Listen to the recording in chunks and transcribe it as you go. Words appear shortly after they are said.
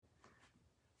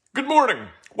Good morning.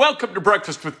 Welcome to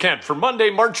Breakfast with Kent for Monday,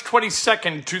 March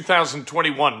 22nd,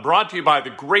 2021. Brought to you by the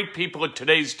great people at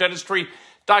Today's Dentistry.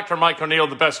 Dr. Mike O'Neill,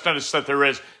 the best dentist that there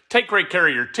is. Take great care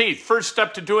of your teeth. First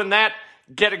step to doing that,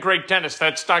 get a great dentist.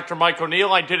 That's Dr. Mike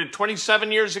O'Neill. I did it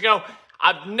 27 years ago.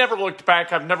 I've never looked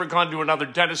back. I've never gone to another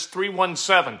dentist.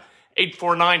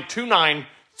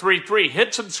 317-849-2933.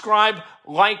 Hit subscribe,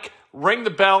 like, ring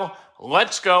the bell.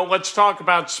 Let's go. Let's talk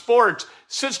about sports.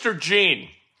 Sister Jean.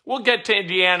 We'll get to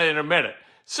Indiana in a minute.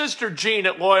 Sister Jean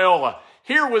at Loyola.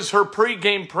 Here was her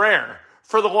pregame prayer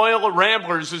for the Loyola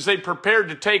Ramblers as they prepared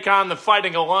to take on the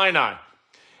Fighting Illini.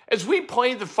 As we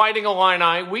play the Fighting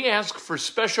Illini, we ask for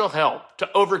special help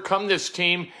to overcome this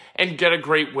team and get a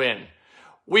great win.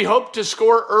 We hope to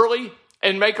score early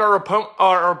and make our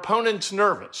opponents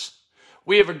nervous.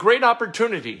 We have a great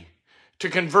opportunity to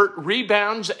convert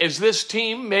rebounds as this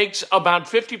team makes about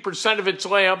 50% of its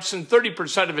layups and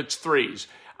 30% of its threes.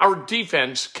 Our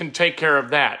defense can take care of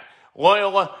that.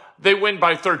 Loyola, they win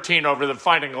by 13 over the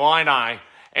Fighting Illini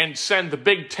and send the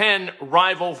Big Ten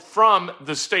rival from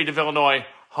the state of Illinois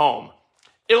home.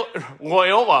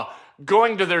 Loyola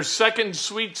going to their second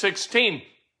Sweet 16,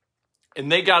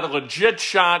 and they got a legit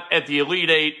shot at the Elite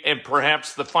Eight and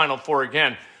perhaps the Final Four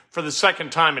again for the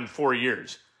second time in 4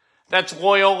 years. That's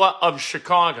Loyola of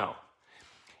Chicago.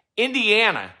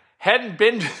 Indiana hadn't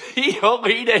been to the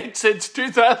Elite Eight since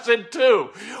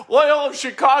 2002. Loyola of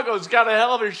Chicago's got a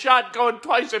hell of a shot going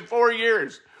twice in 4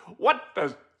 years. What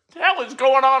the hell is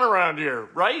going on around here,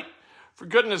 right? For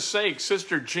goodness sake,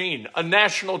 Sister Jean, a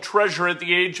national treasure at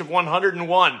the age of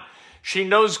 101. She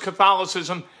knows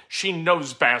Catholicism. She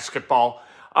knows basketball.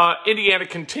 Indiana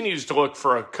continues to look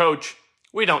for a coach.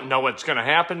 We don't know what's going to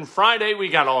happen. Friday, we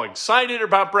got all excited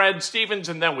about Brad Stevens,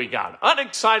 and then we got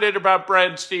unexcited about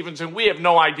Brad Stevens, and we have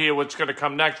no idea what's going to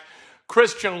come next.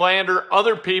 Christian Lander,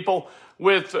 other people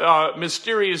with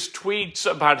mysterious tweets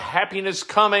about happiness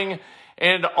coming,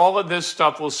 and all of this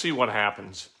stuff. We'll see what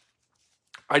happens.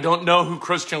 I don't know who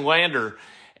Christian Lander,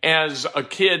 as a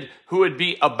kid who would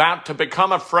be about to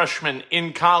become a freshman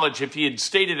in college if he had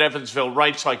stayed at Evansville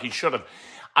Rights like he should have,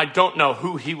 I don't know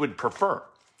who he would prefer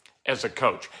as a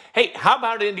coach. Hey, how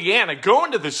about Indiana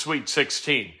going to the Sweet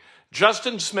 16?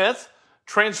 Justin Smith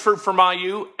transferred from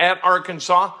IU at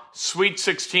Arkansas, Sweet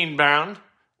 16 bound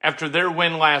after their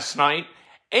win last night.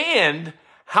 And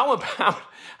how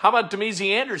about Demezy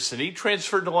Anderson? He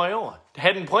transferred to Loyola.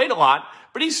 Hadn't played a lot,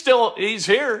 but he's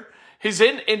here. He's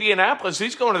in Indianapolis.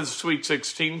 He's going to the Sweet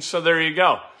 16, so there you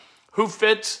go. Who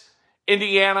fits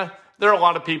Indiana? There are a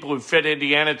lot of people who fit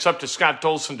Indiana. It's up to Scott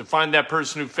Dolson to find that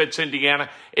person who fits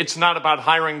Indiana. It's not about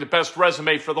hiring the best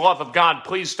resume. For the love of God,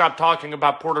 please stop talking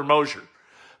about Porter Moser.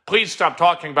 Please stop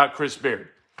talking about Chris Beard.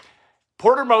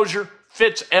 Porter Moser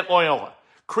fits at Loyola.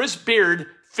 Chris Beard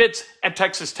fits at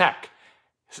Texas Tech.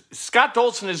 Scott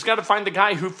Dolson has got to find the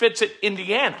guy who fits at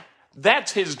Indiana.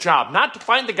 That's his job, not to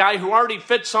find the guy who already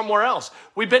fits somewhere else.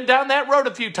 We've been down that road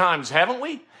a few times, haven't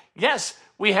we? Yes,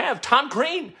 we have. Tom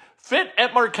Crean fit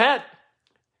at Marquette.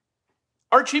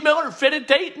 Archie Miller fit at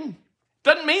Dayton.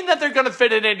 Doesn't mean that they're going to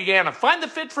fit in Indiana. Find the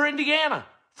fit for Indiana,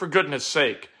 for goodness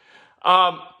sake.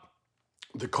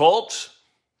 The Colts,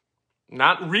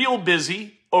 not real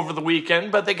busy over the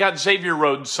weekend, but they got Xavier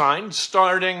Rhodes signed,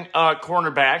 starting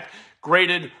cornerback,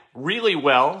 graded really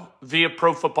well via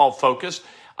Pro Football Focus.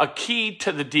 A key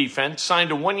to the defense,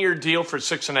 signed a one-year deal for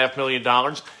 $6.5 million.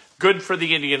 Good for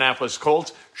the Indianapolis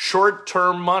Colts.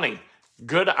 Short-term money.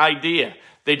 Good idea.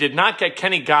 They did not get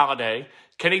Kenny Golladay.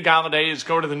 Kenny Golladay is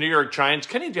going to the New York Giants.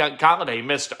 Kenny Golladay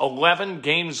missed 11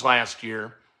 games last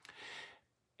year.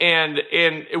 And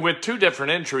with two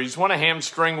different injuries, one a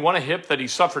hamstring, one a hip that he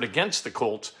suffered against the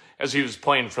Colts as he was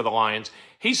playing for the Lions.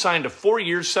 He signed a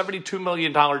 4-year, $72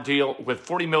 million deal with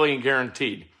 $40 million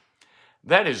guaranteed.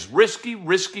 That is risky,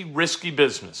 risky, risky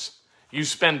business. You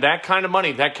spend that kind of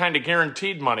money, that kind of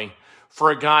guaranteed money,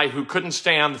 for a guy who couldn't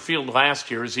stay on the field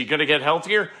last year. Is he going to get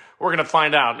healthier? We're going to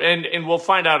find out. And we'll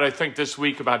find out, I think, this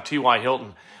week about T.Y.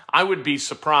 Hilton. I would be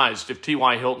surprised if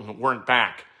T.Y. Hilton weren't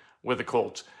back with the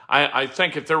Colts. I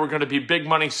think if there were going to be big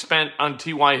money spent on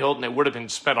T.Y. Hilton, it would have been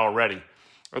spent already.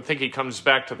 I think he comes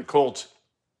back to the Colts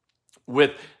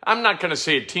with, I'm not going to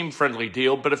say a team-friendly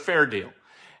deal, but a fair deal.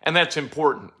 And that's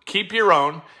important. Keep your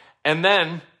own, and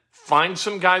then find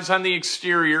some guys on the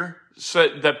exterior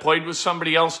that played with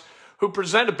somebody else who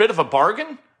present a bit of a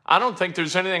bargain. I don't think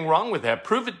there's anything wrong with that.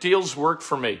 Prove it deals work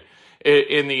for me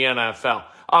in the NFL.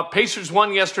 Pacers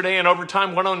won yesterday in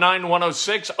overtime,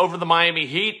 109-106 over the Miami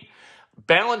Heat.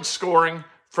 Balanced scoring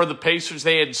for the Pacers.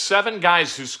 They had 7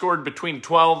 guys who scored between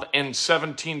 12 and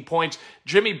 17 points.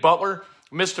 Jimmy Butler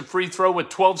missed a free throw with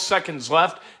 12 seconds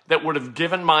left that would have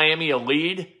given Miami a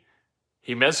lead.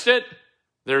 He missed it.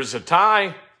 There's a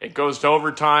tie. It goes to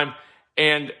overtime,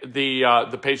 and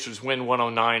the Pacers win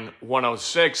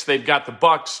 109-106. They've got the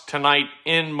Bucks tonight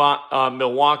in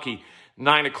Milwaukee,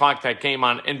 9 o'clock, that game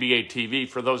on NBA TV.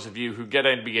 For those of you who get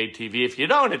NBA TV, if you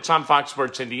don't, it's on Fox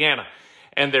Sports Indiana.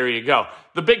 And there you go.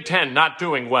 The Big Ten not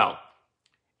doing well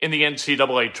in the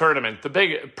NCAA tournament. The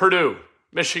big Purdue,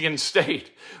 Michigan State,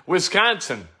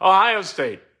 Wisconsin, Ohio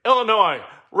State, Illinois,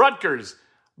 Rutgers,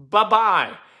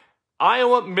 bye-bye.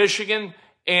 Iowa, Michigan,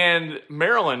 and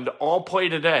Maryland all play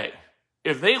today.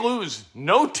 If they lose,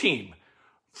 no team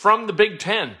from the Big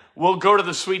Ten will go to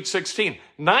the Sweet 16.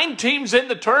 9 teams in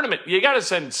the tournament. You got to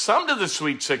send some to the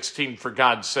Sweet 16, for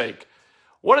God's sake.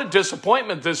 What a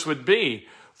disappointment this would be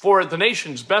for the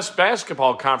nation's best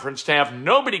basketball conference to have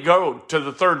nobody go to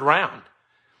the third round.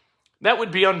 That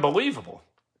would be unbelievable.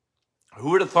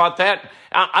 Who would have thought that?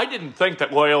 I didn't think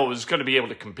that Loyola was going to be able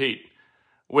to compete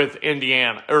with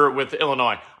Indiana or with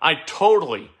Illinois. I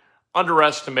totally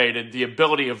underestimated the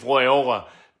ability of Loyola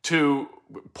to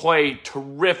play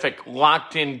terrific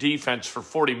locked-in defense for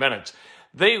 40 minutes.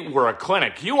 They were a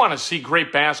clinic. You want to see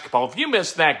great basketball. If you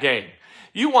missed that game,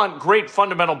 you want great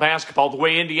fundamental basketball the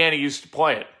way Indiana used to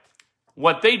play it.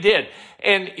 What they did.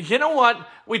 And you know what?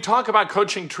 We talk about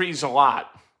coaching trees a lot.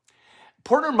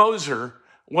 Porter Moser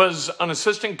was an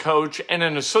assistant coach and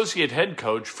an associate head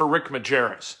coach for Rick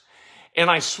Majerus. And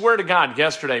I swear to God,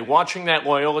 yesterday, watching that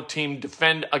Loyola team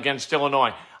defend against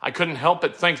Illinois, I couldn't help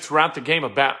but think throughout the game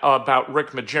about Rick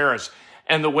Majerus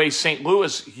and the way St.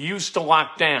 Louis used to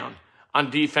lock down on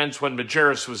defense when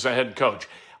Majerus was the head coach.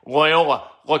 Loyola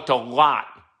looked a lot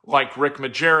like Rick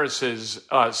Majerus's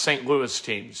St. Louis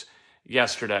teams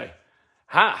yesterday.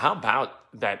 How about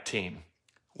that team?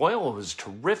 Loyola was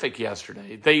terrific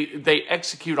yesterday. They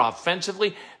execute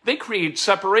offensively. They create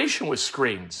separation with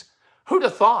screens. Who'd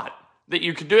have thought that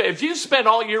you could do it? If you spent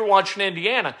all year watching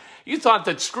Indiana, you thought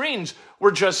that screens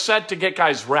were just set to get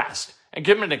guys rest and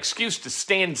give them an excuse to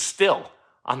stand still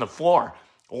on the floor.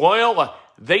 Loyola,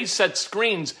 they set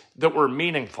screens that were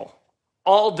meaningful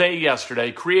all day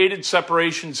yesterday, created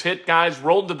separations, hit guys,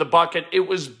 rolled to the bucket. It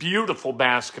was beautiful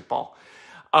basketball.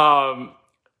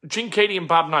 Gene Cady and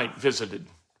Bob Knight visited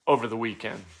over the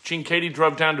weekend. Gene Cady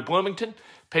drove down to Bloomington,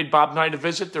 paid Bob Knight a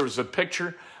visit. There was a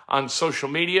picture on social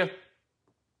media.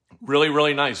 Really,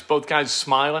 really nice. Both guys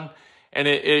smiling. And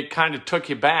it kind of took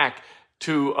you back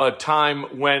to a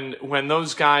time when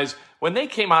those guys, when they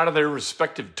came out of their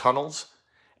respective tunnels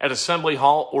at Assembly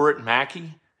Hall or at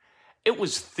Mackey, it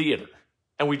was theater.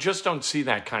 And we just don't see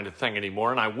that kind of thing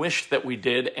anymore. And I wish that we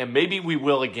did, and maybe we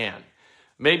will again.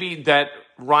 Maybe that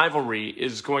rivalry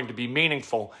is going to be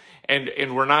meaningful,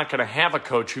 and we're not going to have a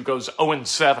coach who goes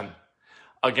 0-7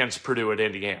 against Purdue at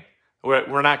Indiana.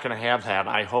 We're not going to have that,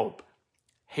 I hope.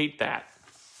 Hate that.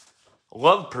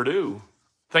 Love Purdue.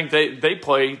 Think they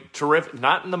play terrific.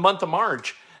 Not in the month of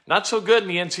March. Not so good in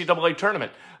the NCAA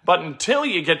tournament. But until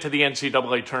you get to the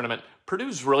NCAA tournament,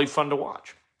 Purdue's really fun to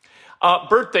watch.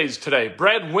 Birthdays today.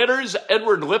 Brad Winters,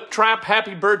 Edward Liptrap,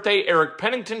 happy birthday. Eric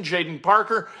Pennington, Jaden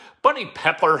Parker, Bunny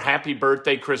Pepler, happy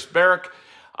birthday. Chris Barrick,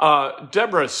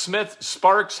 Deborah Smith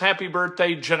Sparks, happy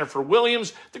birthday. Jennifer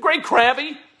Williams, the great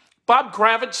Kravy, Bob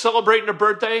Kravitz celebrating a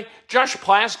birthday. Josh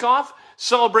Plaskoff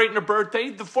celebrating a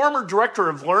birthday. The former director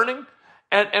of learning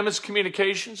at MS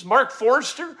Communications, Mark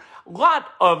Forster, a lot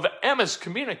of MS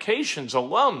Communications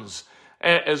alums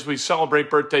as we celebrate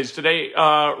birthdays today.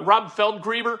 Rob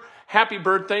Feldgreber, happy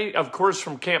birthday, of course,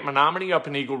 from Camp Menominee up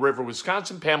in Eagle River,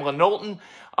 Wisconsin. Pamela Knowlton,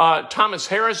 Thomas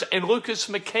Harris, and Lucas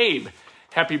McCabe.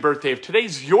 Happy birthday. If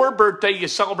today's your birthday, you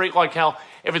celebrate like hell.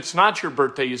 If it's not your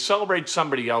birthday, you celebrate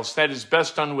somebody else. That is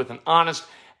best done with an honest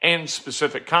and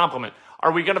specific compliment.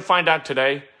 Are we going to find out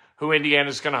today who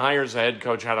Indiana's going to hire as a head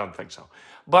coach? I don't think so.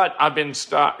 But I've been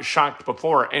shocked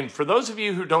before. And for those of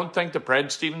you who don't think that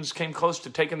Brad Stevens came close to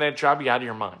taking that job, you're out of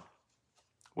your mind.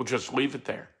 We'll just leave it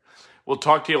there. We'll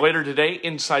talk to you later today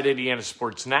inside Indiana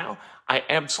Sports Now. I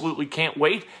absolutely can't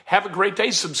wait. Have a great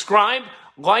day. Subscribe,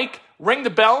 like, ring the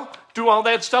bell, do all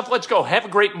that stuff. Let's go. Have a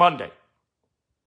great Monday.